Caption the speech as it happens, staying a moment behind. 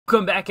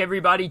Welcome back,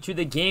 everybody, to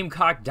the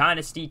Gamecock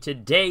Dynasty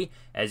today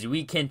as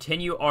we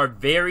continue our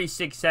very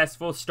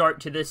successful start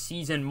to this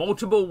season.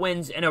 Multiple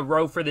wins in a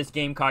row for this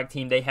Gamecock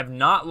team. They have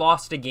not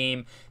lost a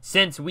game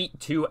since week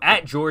 2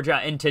 at Georgia,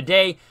 and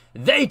today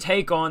they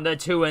take on the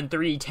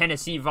 2-3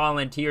 Tennessee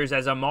Volunteers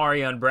as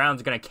Amarion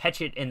Brown's going to catch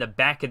it in the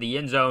back of the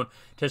end zone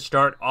to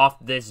start off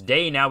this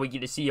day. Now we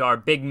get to see our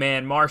big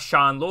man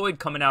Marshawn Lloyd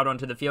coming out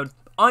onto the field.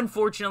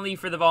 Unfortunately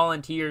for the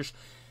Volunteers,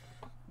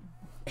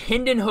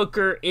 Hendon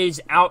Hooker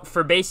is out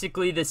for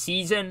basically the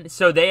season,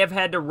 so they have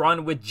had to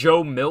run with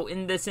Joe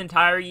Milton this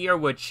entire year,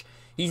 which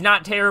he's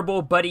not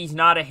terrible, but he's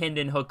not a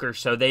Hendon Hooker,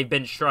 so they've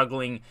been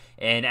struggling,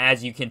 and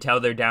as you can tell,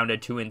 they're down to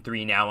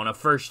 2-3 now on a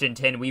 1st and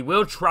 10. We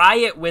will try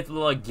it with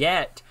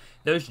Leggett.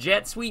 Those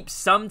jet sweeps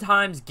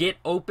sometimes get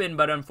open,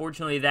 but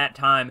unfortunately that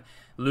time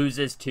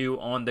loses 2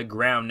 on the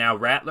ground. Now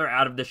Rattler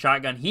out of the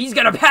shotgun. He's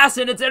going to pass,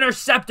 and it's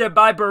intercepted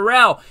by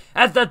Burrell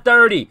at the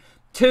 30.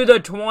 To the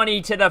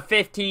 20, to the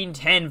 15,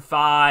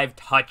 10-5,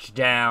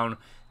 touchdown,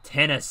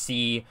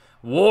 Tennessee.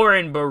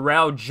 Warren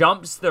Burrell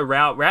jumps the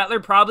route.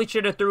 Rattler probably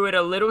should have threw it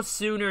a little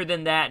sooner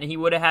than that, and he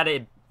would have had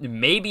it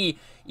maybe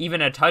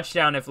even a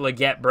touchdown if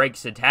Leggett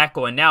breaks the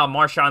tackle. And now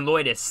Marshawn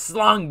Lloyd is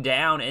slung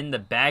down in the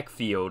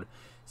backfield.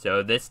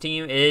 So this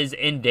team is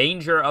in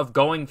danger of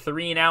going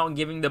 3 and out and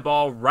giving the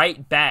ball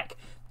right back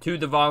to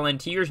the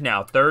Volunteers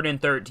now. 3rd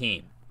and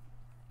 13.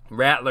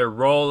 Rattler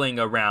rolling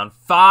around,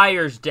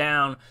 fires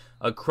down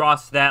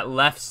across that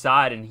left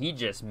side, and he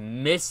just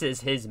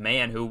misses his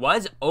man who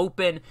was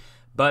open,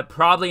 but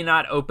probably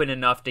not open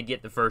enough to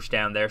get the first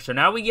down there. So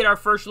now we get our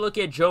first look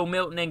at Joe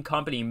Milton and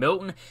company.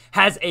 Milton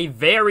has a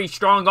very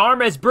strong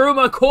arm as Brew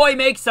McCoy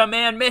makes a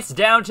man miss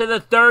down to the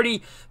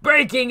 30,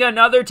 breaking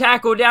another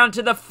tackle down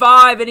to the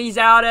 5, and he's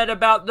out at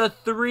about the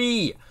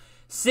 3.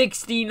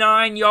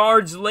 69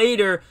 yards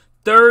later,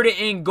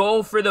 3rd and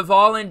goal for the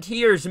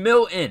Volunteers.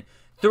 Milton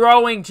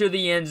throwing to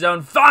the end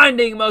zone,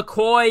 finding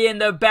McCoy in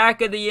the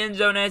back of the end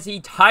zone as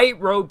he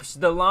tight ropes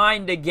the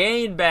line to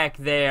gain back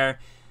there.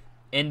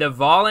 And the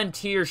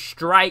Volunteers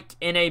strike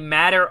in a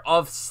matter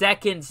of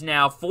seconds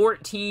now.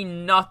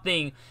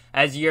 14-0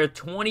 as your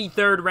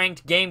 23rd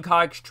ranked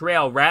Gamecocks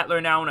trail.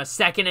 Rattler now on a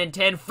 2nd and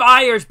 10.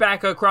 Fires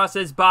back across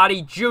his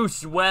body.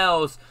 Juice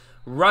Wells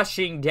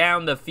rushing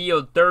down the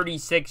field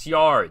 36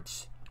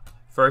 yards.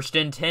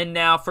 1st and 10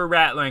 now for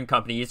Rattler and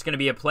company. It's going to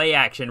be a play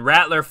action.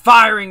 Rattler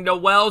firing to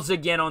Wells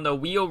again on the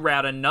wheel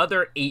route.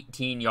 Another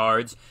 18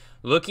 yards.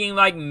 Looking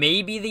like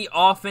maybe the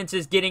offense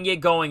is getting it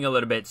going a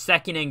little bit.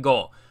 2nd and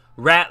goal.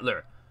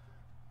 Rattler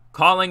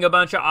calling a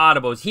bunch of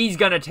audibles. He's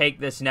going to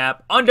take the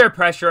snap. Under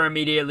pressure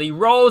immediately.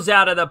 Rolls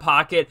out of the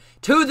pocket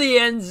to the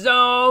end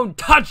zone.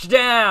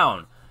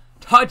 Touchdown!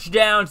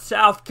 Touchdown,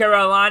 South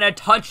Carolina.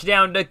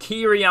 Touchdown to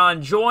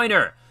Kerion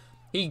Joyner.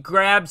 He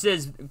grabs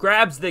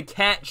the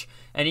catch,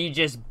 and he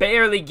just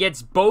barely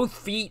gets both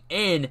feet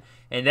in,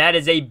 and that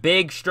is a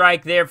big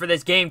strike there for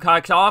this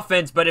Gamecocks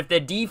offense. But if the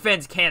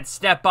defense can't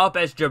step up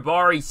as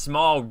Jabari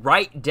Small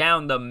right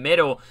down the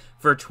middle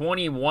for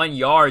 21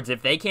 yards,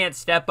 if they can't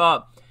step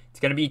up, it's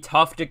going to be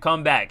tough to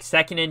come back.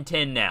 2nd and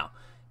 10 now.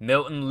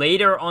 Milton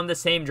later on the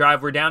same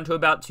drive. We're down to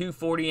about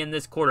 2:40 in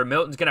this quarter.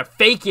 Milton's going to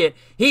fake it.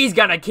 He's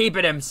going to keep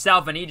it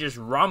himself, and he just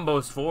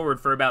rumbles forward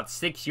for about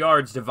 6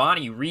 yards.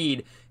 Devontae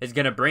Reed is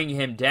going to bring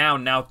him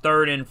down. Now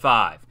 3rd and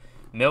 5.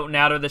 Milton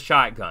out of the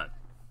shotgun.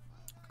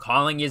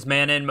 Calling his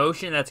man in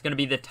motion. That's going to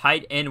be the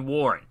tight end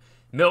Warren.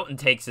 Milton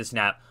takes the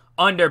snap.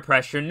 Under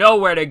pressure.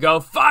 Nowhere to go.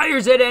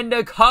 Fires it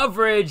into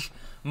coverage.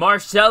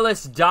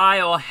 Marcellus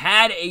Dial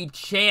had a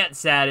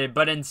chance at it,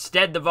 but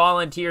instead the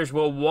Volunteers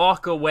will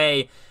walk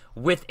away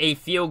with a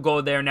field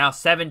goal there. Now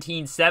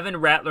 17-7.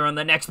 Rattler on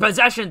the next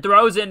possession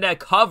throws into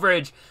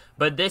coverage,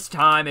 but this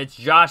time it's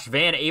Josh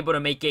Vann able to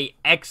make an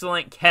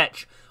excellent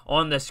catch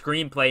on the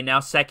screenplay. Now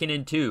 2nd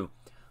and 2.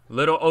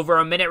 Little over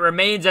a minute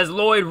remains as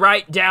Lloyd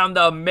right down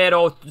the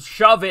middle,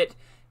 shove it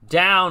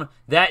down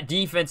that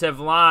defensive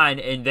line,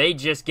 and they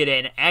just get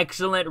an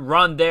excellent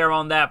run there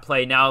on that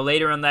play. Now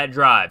later on that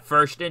drive,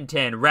 1st and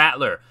 10,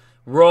 Rattler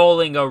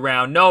rolling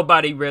around,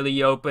 nobody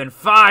really open,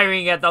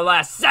 firing at the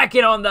last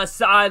second on the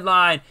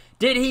sideline.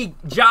 Did he?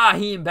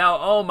 Jaheim Bell,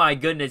 oh my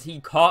goodness, he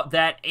caught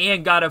that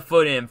and got a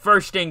foot in.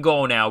 1st and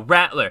goal now,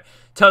 Rattler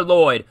to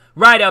Lloyd,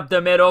 right up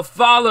the middle,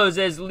 follows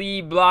his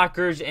lead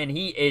blockers, and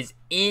he is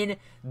in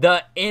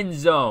the end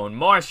zone.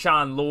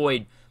 Marshawn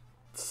Lloyd,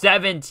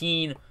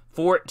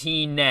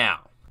 17-14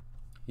 now.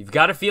 You've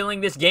got a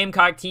feeling this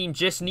Gamecock team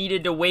just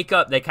needed to wake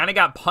up. They kind of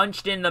got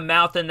punched in the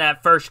mouth in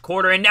that first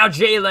quarter, and now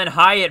Jalen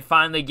Hyatt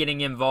finally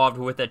getting involved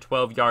with a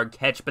 12-yard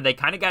catch, but they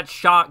kind of got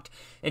shocked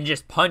and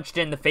just punched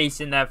in the face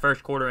in that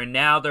first quarter, and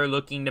now they're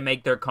looking to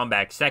make their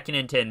comeback. 2nd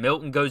and 10.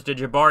 Milton goes to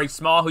Jabari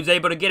Small, who's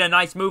able to get a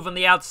nice move on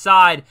the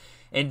outside,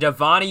 and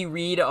Devontae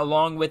Reed,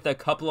 along with a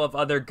couple of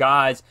other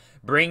guys,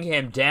 bring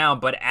him down,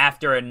 but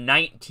after a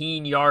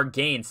 19-yard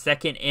gain,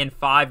 2nd and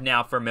 5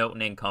 now for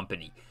Milton and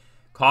company.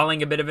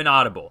 Calling a bit of an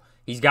audible.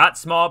 He's got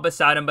Small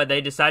beside him, but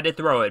they decide to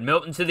throw it.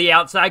 Milton to the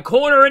outside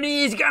corner, and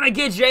he's going to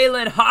get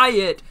Jalen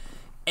Hyatt.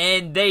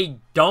 And they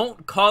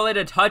don't call it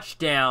a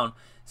touchdown.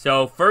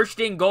 So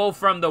first and goal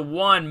from the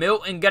 1.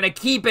 Milton going to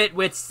keep it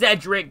with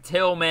Cedric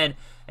Tillman.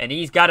 And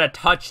he's got a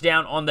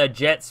touchdown on the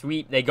jet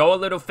sweep. They go a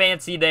little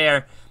fancy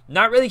there.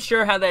 Not really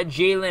sure how that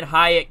Jalen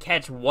Hyatt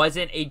catch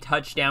wasn't a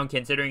touchdown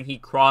considering he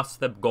crossed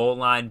the goal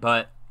line.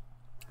 But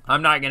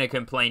I'm not going to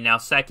complain. Now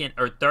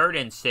 3rd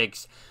and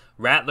 6.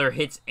 Rattler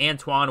hits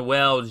Antoine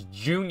Wells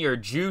Jr.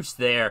 juice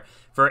there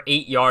for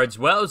 8 yards.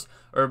 Wells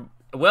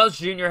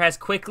Jr. has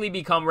quickly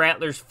become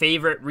Rattler's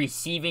favorite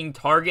receiving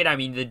target. I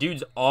mean, the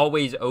dude's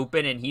always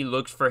open, and he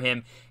looks for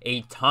him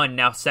a ton.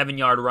 Now,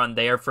 7-yard run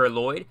there for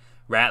Lloyd.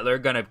 Rattler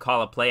going to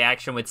call a play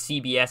action with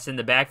CBS in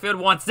the backfield.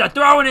 Wants to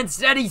throw, and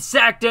instead he's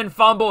sacked and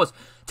fumbles.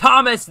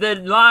 Thomas, the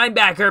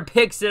linebacker,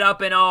 picks it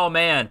up, and oh,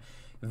 man.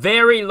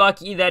 Very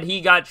lucky that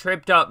he got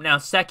tripped up. Now,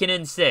 2nd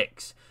and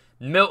 6.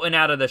 Milton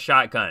out of the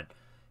shotgun.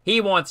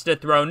 He wants to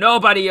throw.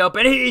 Nobody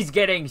open. He's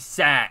getting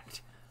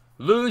sacked.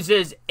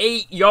 Loses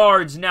 8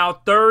 yards,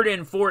 now 3rd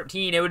and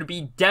 14. It would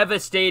be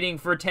devastating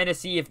for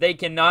Tennessee if they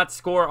cannot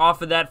score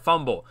off of that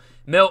fumble.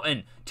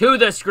 Milton to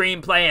the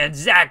screenplay, and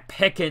Zach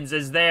Pickens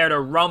is there to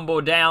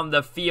rumble down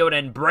the field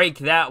and break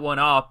that one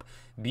up.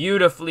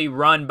 Beautifully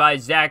run by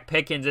Zach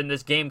Pickens in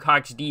this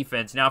Gamecocks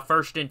defense. Now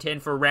 1st and 10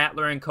 for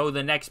Rattler and co.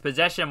 The next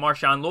possession,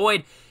 Marshawn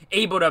Lloyd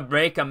able to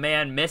break a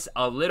man, miss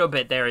a little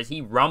bit there as he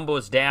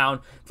rumbles down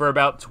for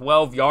about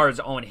 12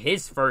 yards on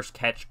his first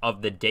catch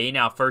of the day.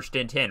 Now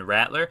 1st and 10,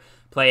 Rattler,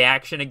 play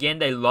action again.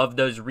 They love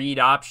those read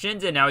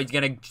options, and now he's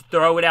going to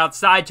throw it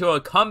outside to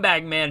a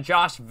comeback man,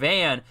 Josh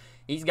Van.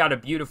 He's got a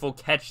beautiful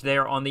catch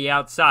there on the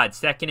outside.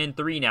 2nd and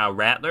 3 now,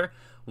 Rattler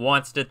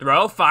wants to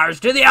throw, fires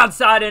to the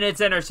outside, and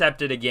it's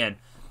intercepted again.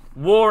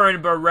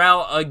 Warren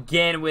Burrell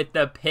again with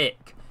the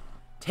pick.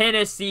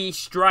 Tennessee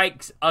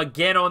strikes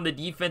again on the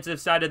defensive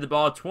side of the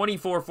ball.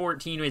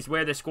 24-14 is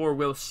where the score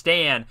will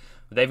stand.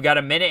 They've got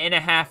a minute and a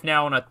half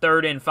now on a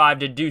 3rd and 5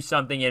 to do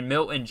something, and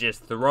Milton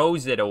just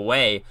throws it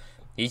away.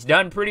 He's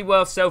done pretty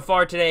well so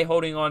far today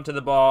holding on to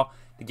the ball.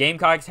 The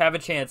Gamecocks have a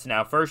chance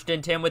now. 1st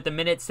and 10 with the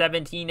minute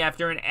 17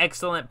 after an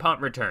excellent punt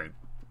return.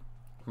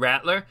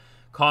 Rattler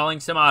calling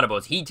some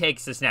audibles. He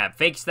takes the snap,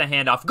 fakes the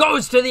handoff,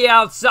 goes to the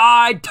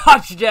outside,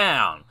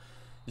 touchdown!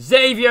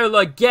 Xavier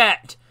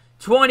Legette,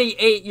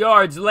 28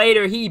 yards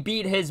later, he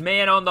beat his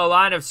man on the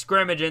line of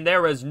scrimmage, and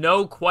there was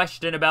no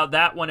question about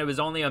that one. It was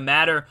only a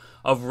matter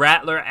of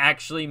Rattler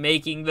actually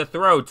making the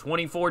throw.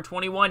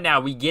 24-21 now.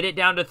 We get it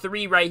down to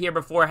 3 right here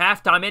before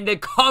halftime. Into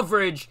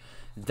coverage.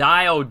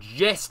 Dial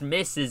just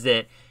misses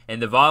it,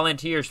 and the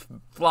Volunteers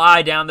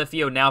fly down the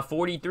field. Now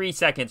 43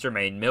 seconds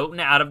remain. Milton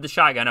out of the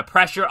shotgun. A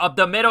pressure up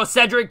the middle.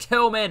 Cedric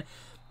Tillman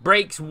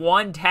breaks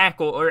one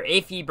tackle, or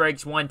if he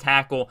breaks one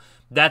tackle,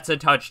 that's a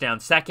touchdown.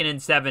 2nd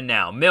and 7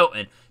 now.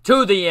 Milton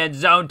to the end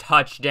zone,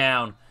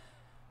 touchdown.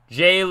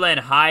 Jalen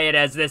Hyatt,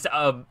 as this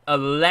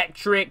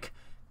electric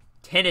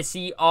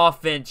Tennessee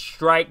offense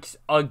strikes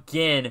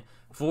again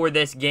for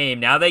this game.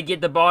 Now they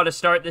get the ball to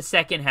start the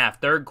second half.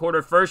 3rd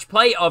quarter, first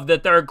play of the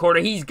 3rd quarter.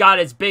 He's got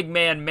his big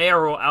man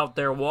Merrill out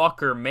there,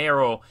 Walker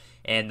Merrill,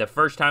 and the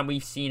first time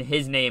we've seen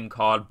his name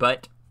called,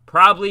 but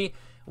probably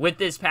with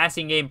this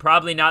passing game,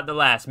 probably not the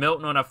last.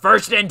 Milton on a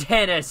 1st and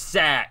 10 is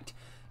sacked.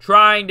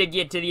 Trying to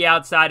get to the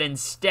outside.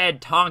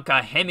 Instead,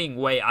 Tonka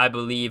Hemingway, I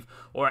believe,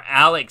 or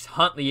Alex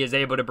Huntley is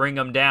able to bring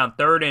him down.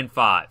 3rd and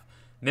 5.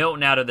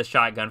 Milton out of the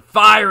shotgun.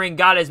 Firing,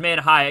 got his man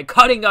Hyatt,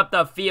 cutting up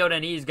the field,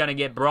 and he's going to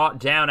get brought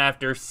down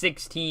after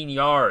 16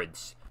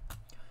 yards.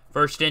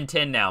 1st and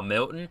 10 now.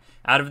 Milton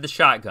out of the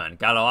shotgun.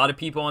 Got a lot of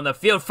people on the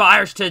field.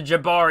 Fires to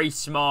Jabari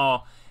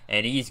Small,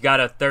 and he's got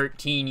a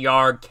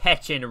 13-yard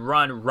catch and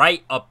run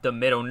right up the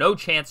middle. No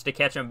chance to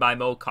catch him by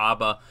Mo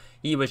Kaba.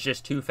 He was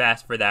just too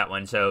fast for that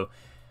one. So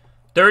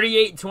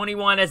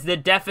 38-21 as the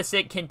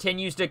deficit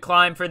continues to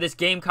climb for this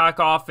Gamecock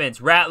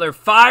offense. Rattler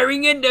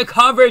firing into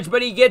coverage,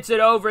 but he gets it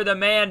over the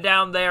man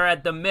down there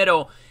at the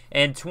middle.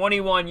 And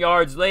 21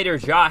 yards later,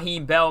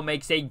 Jaheim Bell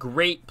makes a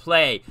great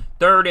play.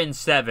 3rd and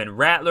 7.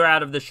 Rattler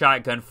out of the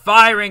shotgun,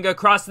 firing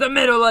across the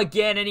middle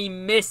again, and he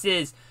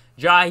misses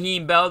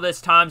Jaheim Bell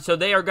this time. So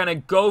they are going to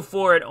go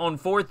for it on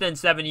 4th and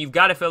 7. You've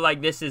got to feel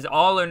like this is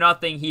all or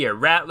nothing here.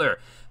 Rattler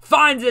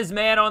finds his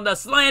man on the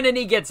slant, and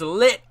he gets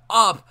lit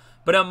up.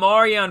 But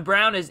Amarion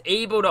Brown is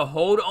able to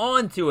hold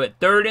on to it.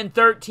 3rd and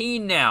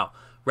 13 now.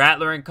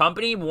 Rattler and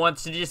company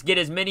wants to just get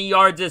as many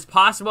yards as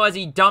possible as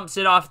he dumps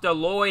it off to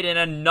Lloyd, and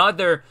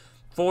another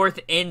 4th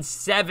and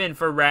 7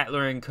 for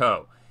Rattler and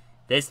co.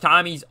 This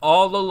time he's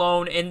all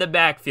alone in the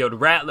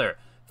backfield. Rattler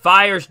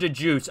fires to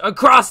Juice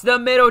across the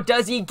middle.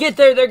 Does he get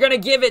there? They're going to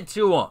give it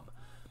to him.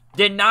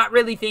 Did not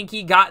really think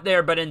he got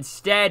there, but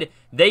instead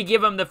they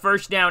give him the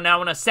first down. Now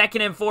on a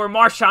 2nd and 4,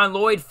 Marshawn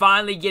Lloyd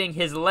finally getting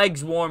his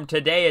legs warm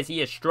today as he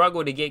has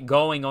struggled to get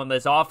going on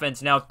this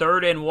offense. Now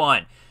 3rd and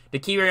 1. The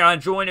Kerion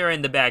Joyner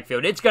in the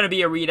backfield. It's going to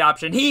be a read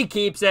option. He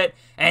keeps it,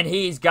 and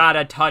he's got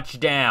a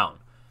touchdown.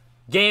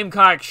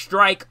 Gamecocks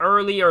strike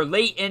early or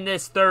late in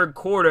this 3rd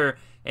quarter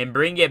and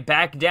bring it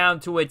back down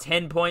to a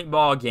 10-point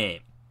ball game.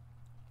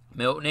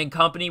 Milton and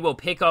company will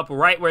pick up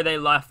right where they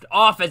left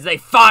off as they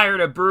fire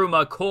to Brew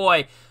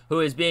McCoy,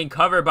 who is being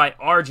covered by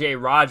R.J.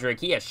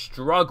 Roderick. He has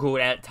struggled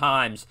at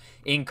times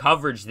in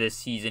coverage this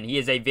season. He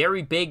is a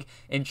very big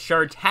and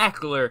sure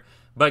tackler,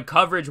 but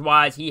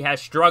coverage-wise, he has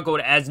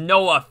struggled as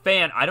Noah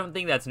Fant. I don't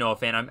think that's Noah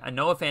Fant.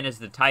 Noah Fant is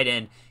the tight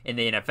end in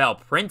the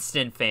NFL.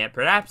 Princeton Fant.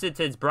 Perhaps it's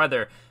his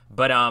brother,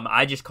 but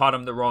I just called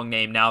him the wrong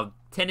name. Now,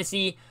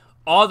 Tennessee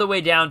all the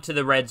way down to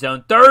the red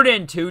zone. 3rd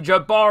and 2,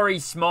 Jabari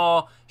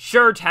Small.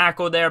 Sure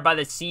tackle there by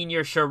the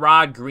senior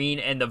Sherrod Green,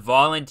 and the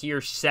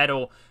Volunteers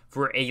settle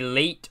for a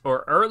late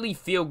or early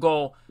field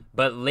goal,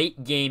 but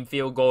late game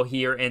field goal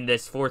here in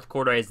this fourth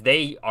quarter as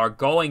they are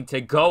going to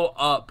go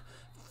up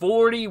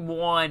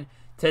 41-28.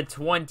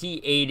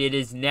 It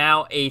is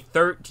now a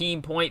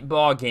 13-point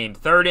ball game.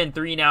 3rd and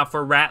 3 now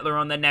for Rattler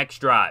on the next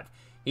drive.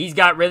 He's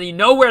got really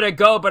nowhere to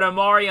go, but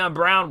Amarion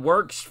Brown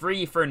works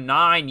free for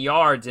 9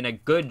 yards, and a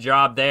good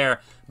job there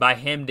by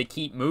him to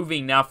keep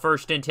moving. Now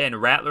 1st and 10,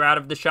 Rattler out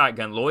of the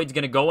shotgun. Lloyd's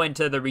going to go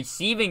into the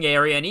receiving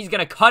area, and he's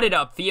going to cut it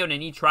upfield,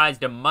 and he tries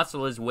to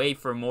muscle his way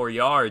for more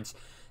yards.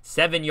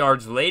 7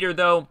 yards later,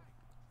 though,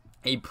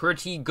 a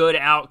pretty good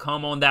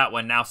outcome on that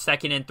one. Now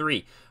 2nd and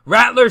 3.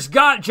 Rattler's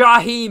got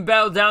Jaheim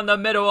Bell down the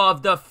middle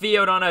of the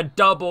field on a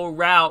double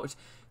route.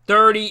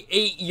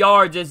 38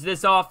 yards as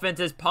this offense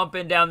is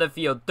pumping down the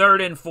field.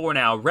 3rd and 4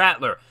 now.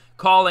 Rattler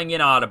calling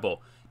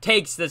inaudible.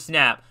 Takes the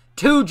snap.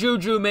 To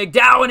Juju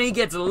McDowell, and he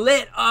gets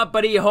lit up,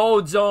 but he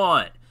holds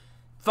on.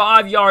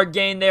 5-yard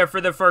gain there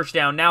for the first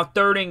down. Now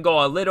 3rd and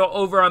goal. A little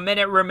over a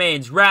minute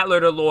remains.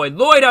 Rattler to Lloyd.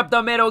 Lloyd up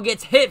the middle.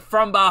 Gets hit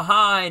from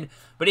behind,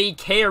 but he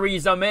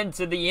carries him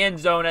into the end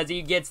zone as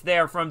he gets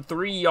there from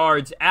 3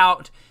 yards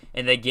out.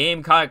 And the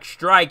Gamecocks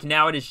strike.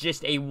 Now it is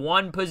just a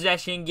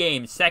 1-possession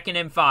game. 2nd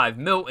and 5.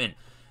 Milton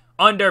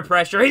under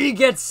pressure. He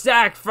gets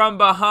sacked from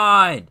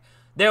behind.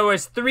 There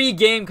was 3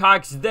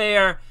 Gamecocks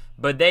there,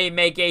 but they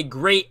make a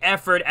great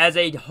effort as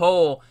a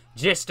whole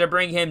just to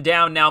bring him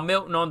down. Now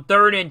Milton on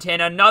 3rd and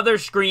 10. Another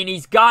screen.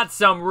 He's got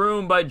some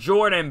room, but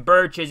Jordan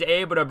Birch is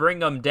able to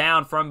bring him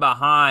down from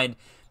behind.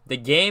 The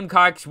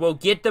Gamecocks will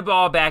get the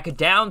ball back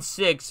down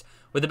 6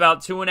 with about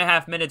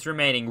 2.5 minutes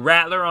remaining.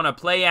 Rattler on a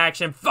play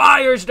action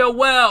fires to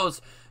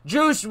Wells.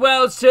 Juice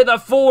Wells to the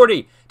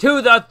 40,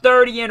 to the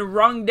 30, and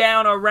rung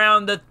down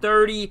around the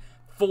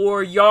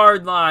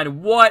 34-yard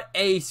line. What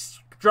a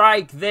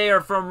strike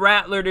there from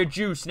Rattler to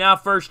Juice. Now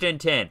 1st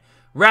and 10.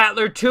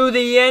 Rattler to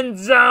the end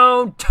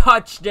zone.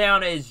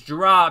 Touchdown is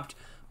dropped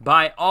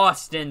by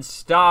Austin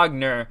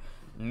Stogner.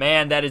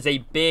 Man, that is a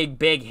big,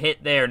 big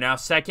hit there. Now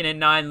 2nd and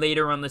 9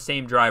 later on the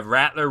same drive.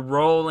 Rattler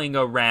rolling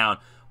around.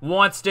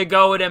 Wants to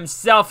go it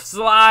himself,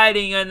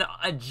 sliding and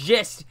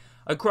just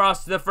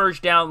across the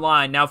first down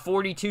line. Now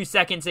 42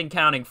 seconds and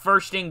counting.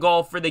 1st and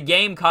goal for the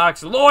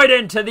Gamecocks. Lloyd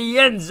into the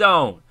end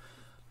zone.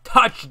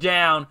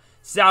 Touchdown,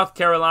 South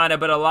Carolina,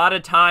 but a lot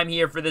of time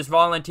here for this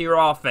Volunteer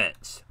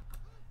offense.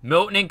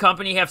 Milton and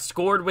company have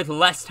scored with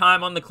less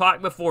time on the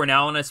clock before.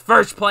 Now on his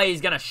first play,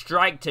 he's going to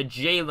strike to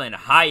Jalen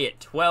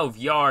Hyatt, 12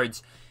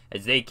 yards,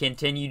 as they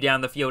continue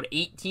down the field.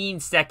 18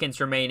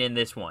 seconds remain in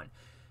this one.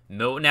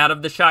 Milton out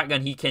of the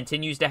shotgun. He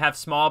continues to have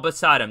Small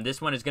beside him.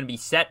 This one is going to be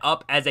set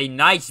up as a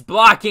nice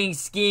blocking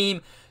scheme.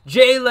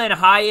 Jalen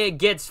Hyatt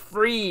gets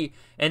free,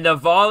 and the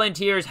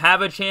Volunteers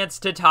have a chance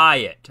to tie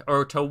it,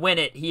 or to win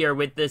it here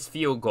with this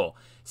field goal.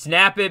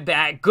 Snap it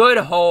back. Good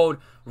hold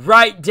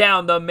right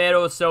down the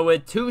middle. So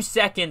with 2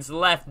 seconds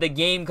left, the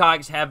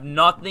Gamecocks have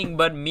nothing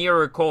but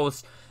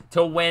miracles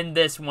to win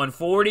this one.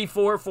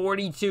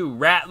 44-42.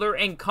 Rattler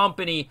and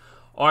company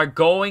are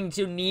going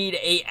to need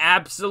an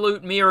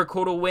absolute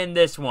miracle to win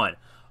this one.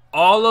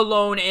 All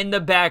alone in the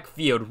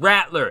backfield.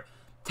 Rattler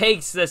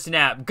takes the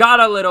snap. Got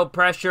a little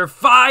pressure.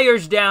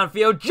 Fires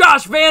downfield.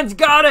 Josh Van's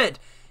got it.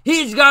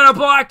 He's got a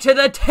block to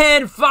the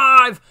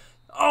 10-5.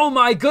 Oh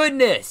my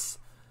goodness.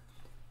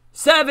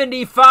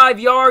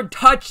 75-yard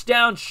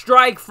touchdown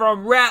strike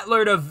from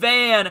Rattler to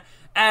Van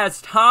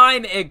as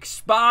time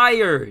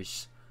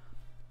expires.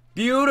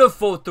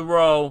 Beautiful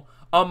throw.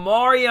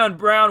 Amarion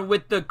Brown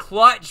with the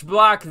clutch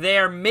block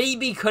there.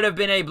 Maybe could have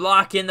been a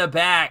block in the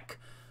back.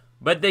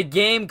 But the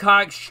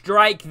Gamecocks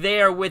strike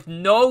there with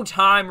no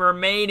time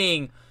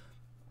remaining.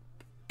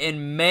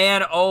 And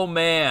man, oh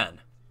man.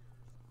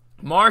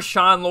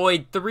 Marshawn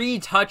Lloyd, 3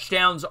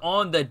 touchdowns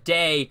on the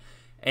day.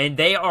 And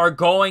they are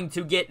going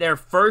to get their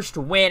first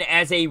win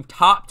as a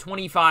top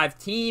 25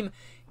 team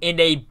and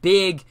a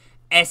big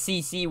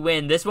SEC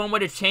win. This one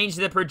would have changed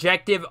the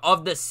projective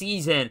of the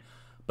season.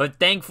 But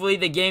thankfully,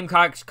 the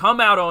Gamecocks come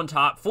out on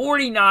top,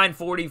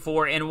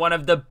 49-44, in one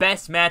of the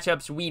best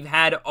matchups we've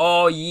had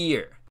all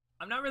year.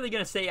 I'm not really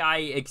going to say I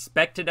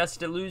expected us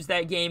to lose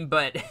that game,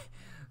 but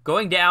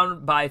going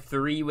down by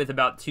 3 with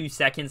about 2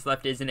 seconds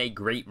left isn't a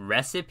great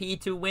recipe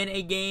to win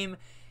a game.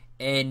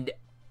 And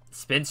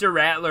Spencer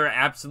Rattler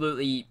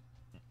absolutely,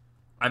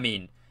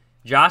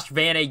 Josh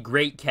Van, a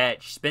great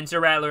catch. Spencer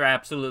Rattler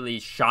absolutely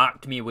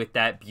shocked me with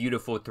that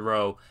beautiful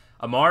throw.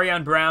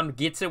 Amarion Brown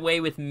gets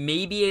away with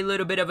maybe a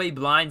little bit of a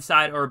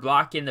blindside or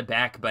block in the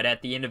back, but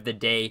at the end of the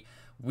day,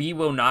 we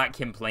will not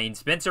complain.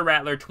 Spencer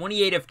Rattler,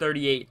 28 of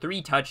 38,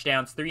 3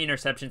 touchdowns, 3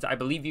 interceptions. I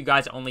believe you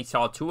guys only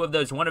saw 2 of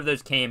those. One of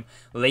those came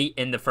late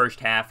in the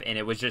first half, and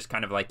it was just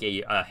kind of like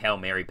a Hail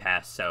Mary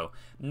pass, so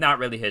not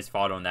really his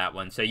fault on that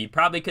one. So you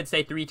probably could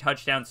say 3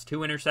 touchdowns, 2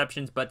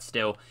 interceptions, but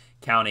still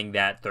counting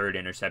that 3rd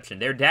interception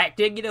there. Dak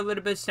did get a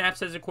little bit of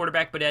snaps as a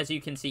quarterback, but as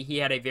you can see, he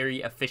had a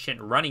very efficient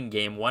running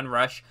game. 1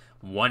 rush,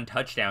 1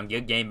 touchdown.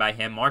 Good game by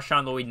him.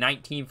 Marshawn Lloyd,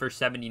 19 for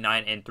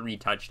 79 and 3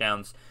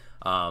 touchdowns.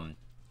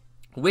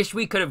 Wish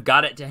we could have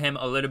got it to him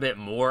a little bit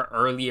more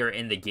earlier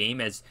in the game,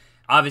 as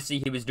obviously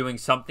he was doing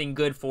something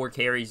good, 4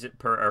 carries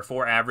per, or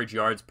 4 average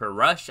yards per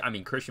rush. I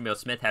mean, Christian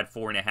Beal-Smith had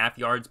 4.5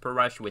 yards per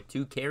rush with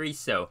 2 carries,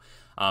 so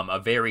a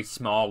very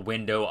small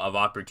window of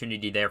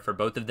opportunity there for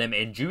both of them.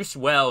 And Juice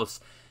Wells,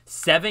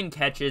 7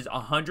 catches,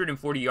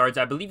 140 yards.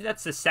 I believe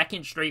that's the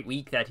 2nd straight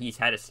week that he's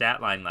had a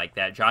stat line like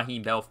that.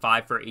 Jaheim Bell,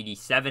 5 for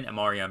 87.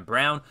 Amarion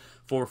Brown,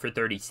 4 for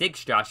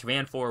 36. Josh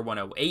Van,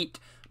 108.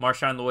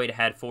 Marshawn Lloyd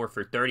had 4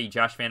 for 30.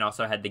 Josh Van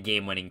also had the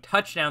game-winning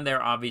touchdown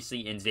there,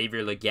 obviously, and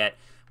Xavier Legette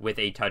with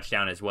a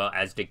touchdown, as well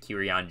as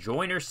Dekirion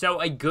Joyner. So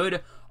a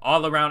good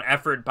all-around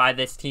effort by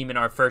this team in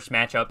our first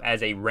matchup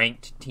as a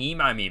ranked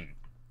team. I mean,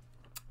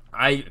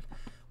 I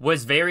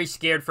was very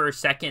scared for a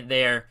second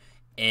there,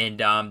 and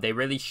they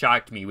really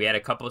shocked me. We had a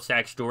couple of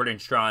sacks. Jordan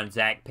Strawn,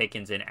 Zach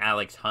Pickens, and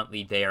Alex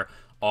Huntley there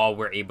all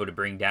were able to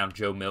bring down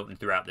Joe Milton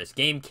throughout this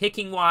game.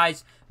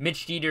 Kicking-wise,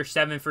 Mitch Jeter,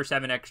 7 for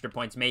 7 extra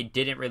points made.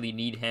 Didn't really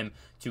need him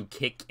to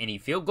kick any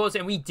field goals.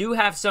 And we do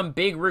have some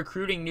big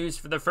recruiting news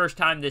for the first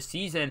time this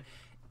season.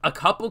 A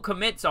couple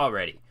commits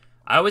already.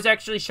 I was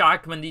actually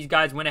shocked when these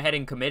guys went ahead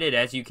and committed.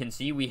 As you can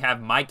see, we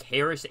have Mike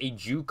Harris, a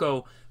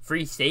JUCO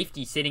free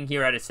safety, sitting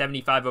here at a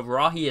 75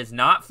 overall. He is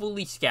not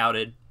fully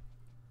scouted.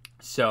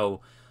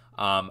 So,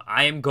 I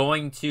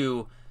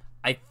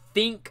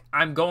think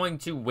I'm going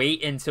to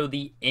wait until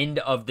the end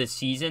of the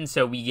season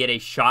so we get a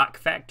shock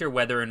factor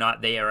whether or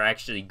not they are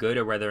actually good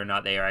or whether or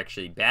not they are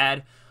actually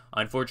bad.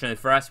 Unfortunately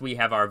for us, we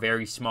have our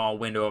very small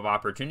window of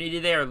opportunity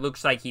there. It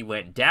looks like he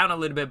went down a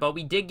little bit, but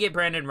we did get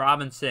Brandon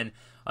Robinson,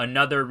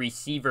 another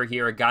receiver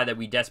here, a guy that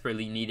we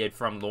desperately needed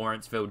from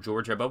Lawrenceville,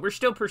 Georgia. But we're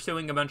still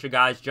pursuing a bunch of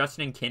guys.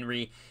 Justin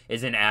Kinry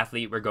is an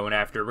athlete we're going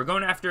after. We're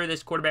going after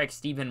this quarterback,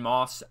 Stephen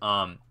Moss.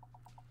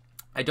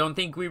 I don't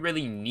think we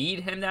really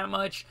need him that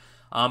much.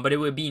 But it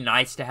would be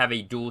nice to have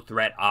a dual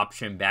threat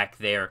option back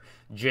there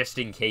just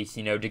in case,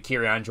 you know,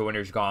 Dekirion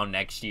Joyner's gone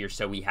next year,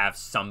 so we have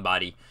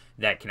somebody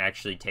that can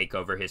actually take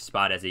over his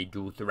spot as a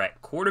dual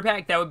threat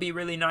quarterback. That would be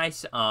really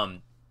nice,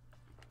 and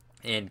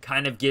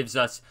kind of gives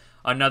us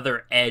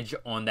another edge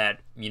on that,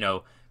 you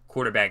know,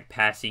 quarterback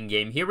passing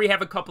game. Here we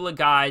have a couple of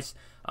guys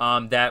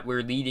that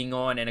we're leading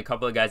on and a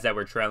couple of guys that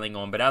we're trailing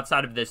on, but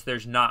outside of this,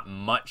 there's not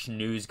much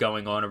news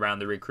going on around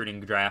the recruiting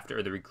draft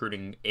or the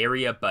recruiting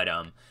area, but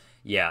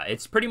yeah,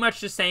 it's pretty much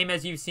the same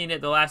as you've seen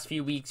it the last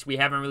few weeks. We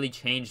haven't really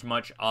changed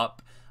much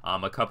up.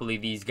 A couple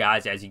of these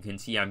guys, as you can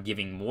see, I'm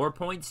giving more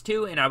points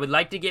to, and I would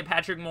like to get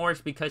Patrick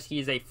Morris because he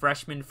is a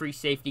freshman free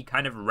safety,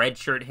 kind of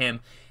redshirt him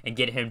and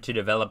get him to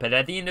develop. But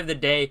at the end of the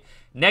day,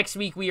 next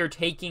week we are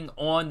taking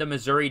on the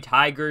Missouri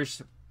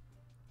Tigers.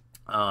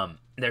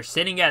 They're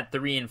sitting at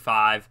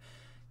 3-5.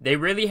 They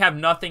really have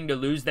nothing to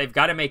lose. They've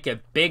got to make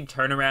a big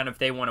turnaround if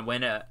they want to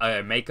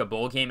win make a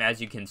bowl game.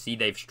 As you can see,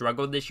 they've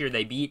struggled this year.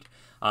 They beat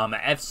an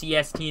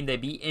FCS team. They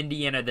beat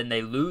Indiana. Then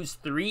they lose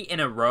 3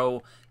 in a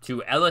row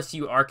to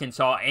LSU,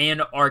 Arkansas,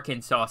 and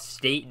Arkansas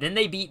State. Then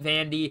they beat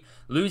Vandy,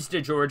 lose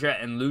to Georgia,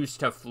 and lose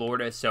to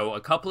Florida. So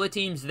a couple of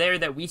teams there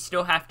that we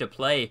still have to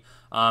play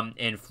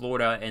in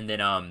Florida. And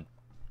then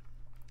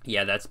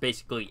yeah, that's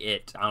basically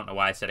it. I don't know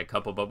why I said a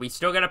couple, but we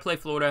still got to play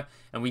Florida,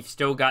 and we've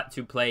still got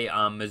to play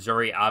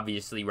Missouri,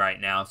 obviously,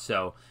 right now.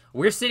 So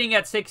we're sitting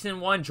at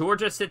 6-1.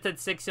 Georgia sits at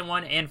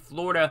 6-1, and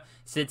Florida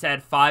sits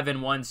at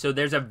 5-1. So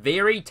there's a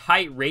very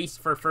tight race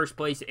for first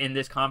place in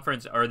this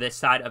conference, or this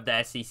side of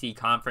the SEC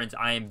conference.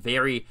 I am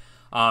very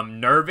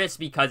nervous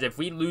because if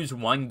we lose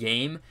one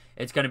game,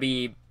 it's going to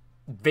be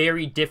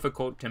very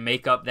difficult to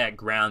make up that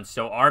ground.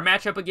 So our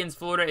matchup against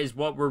Florida is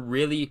what we're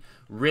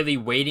really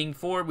waiting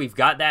for. We've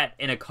got that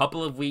in a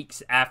couple of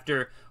weeks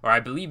after, or I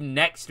believe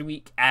next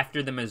week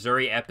after the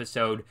Missouri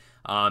episode.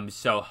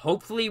 So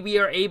hopefully we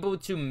are able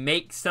to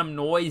make some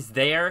noise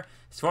there.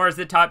 As far as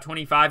the top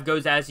 25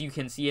 goes, as you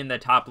can see in the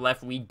top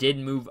left, we did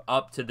move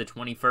up to the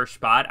 21st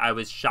spot. I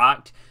was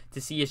shocked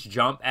to see us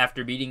jump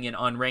after beating an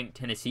unranked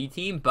Tennessee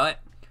team,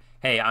 but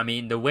hey, I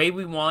mean, the way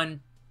we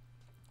won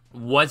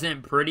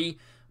wasn't pretty.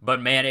 But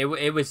man,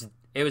 it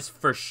was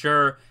for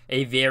sure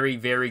a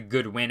very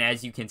good win.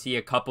 As you can see,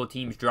 a couple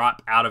teams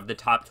drop out of the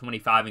top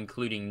 25,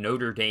 including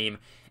Notre Dame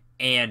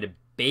and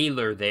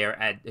Baylor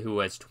there, who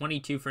was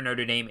 22 for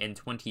Notre Dame and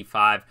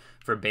 25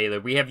 for Baylor.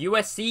 We have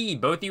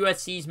USC. Both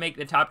USCs make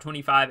the top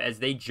 25 as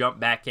they jump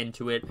back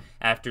into it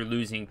after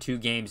losing 2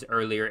 games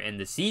earlier in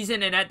the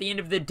season. And at the end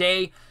of the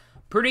day,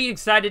 pretty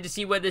excited to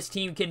see what this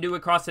team can do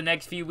across the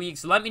next few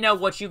weeks. Let me know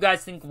what you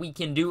guys think we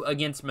can do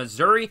against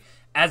Missouri.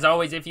 As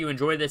always, if you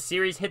enjoy this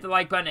series, hit the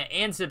like button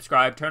and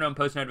subscribe. Turn on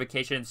post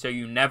notifications so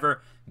you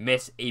never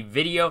miss a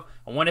video.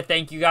 I want to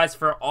thank you guys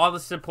for all the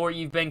support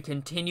you've been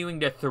continuing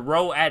to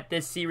throw at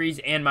this series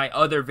and my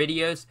other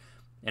videos.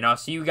 And I'll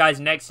see you guys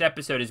next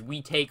episode as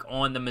we take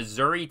on the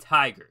Missouri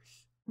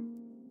Tigers.